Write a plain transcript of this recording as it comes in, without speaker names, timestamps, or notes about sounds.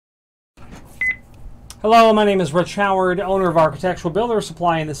Hello, my name is Rich Howard, owner of Architectural Builder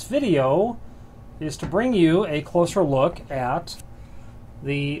Supply, and this video is to bring you a closer look at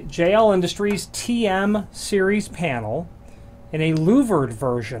the JL Industries TM series panel in a louvered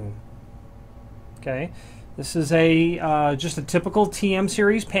version. Okay, this is a just a typical TM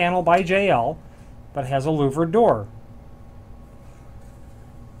series panel by JL, but has a louvered door.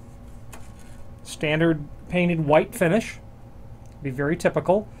 Standard painted white finish, be very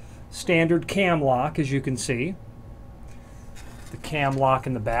typical. Standard cam lock, as you can see. The cam lock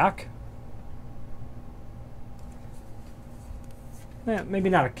in the back. Maybe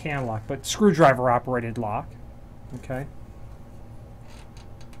not a cam lock, but screwdriver operated lock. Okay.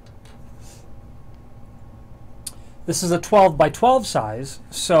 This is a 12 by 12 size,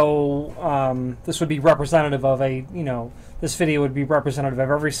 so this would be representative of a, this video would be representative of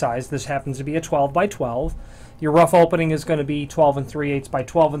every size. This happens to be a 12 by 12. Your rough opening is going to be 12 3/8 by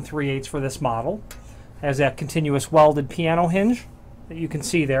 12 3/8 for this model. Has that continuous welded piano hinge that you can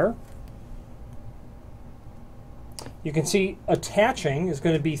see there. You can see attaching is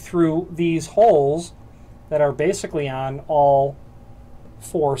going to be through these holes that are basically on all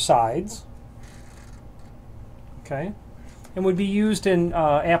four sides. Okay, and would be used in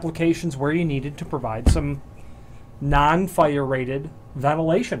applications where you needed to provide some non-fire rated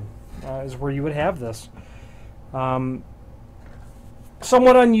ventilation is where you would have this.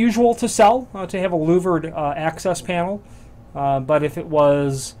 Somewhat unusual to sell, to have a louvered access panel, but if it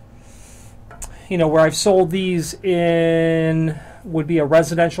was, where I've sold these in would be a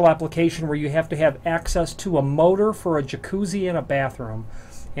residential application where you have to have access to a motor for a jacuzzi in a bathroom,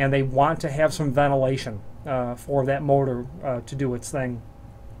 and they want to have some ventilation for that motor to do its thing.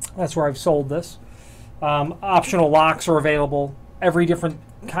 That's where I've sold this. Optional locks are available. Every different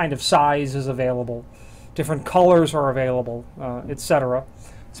kind of size is available. Different colors are available, etc.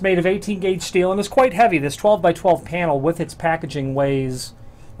 It's made of 18 gauge steel and is quite heavy. This 12 by 12 panel with its packaging weighs,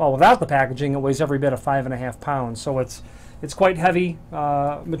 well, without the packaging, it weighs every bit of 5.5 pounds. So it's quite heavy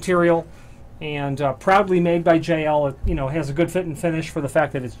material, and proudly made by JL. It has a good fit and finish for the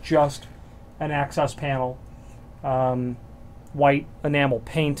fact that it's just an access panel, white enamel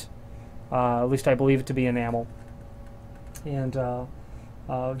paint. At least I believe it to be enamel. And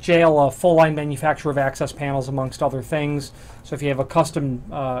JL, a full-line manufacturer of access panels, amongst other things. So if you have a custom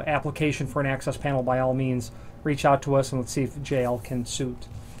application for an access panel, by all means, reach out to us and let's see if JL can suit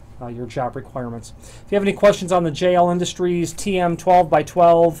your job requirements. If you have any questions on the JL Industries TM 12 by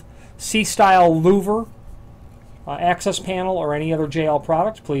 12 C-style louver access panel or any other JL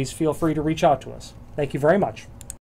product, please feel free to reach out to us. Thank you very much.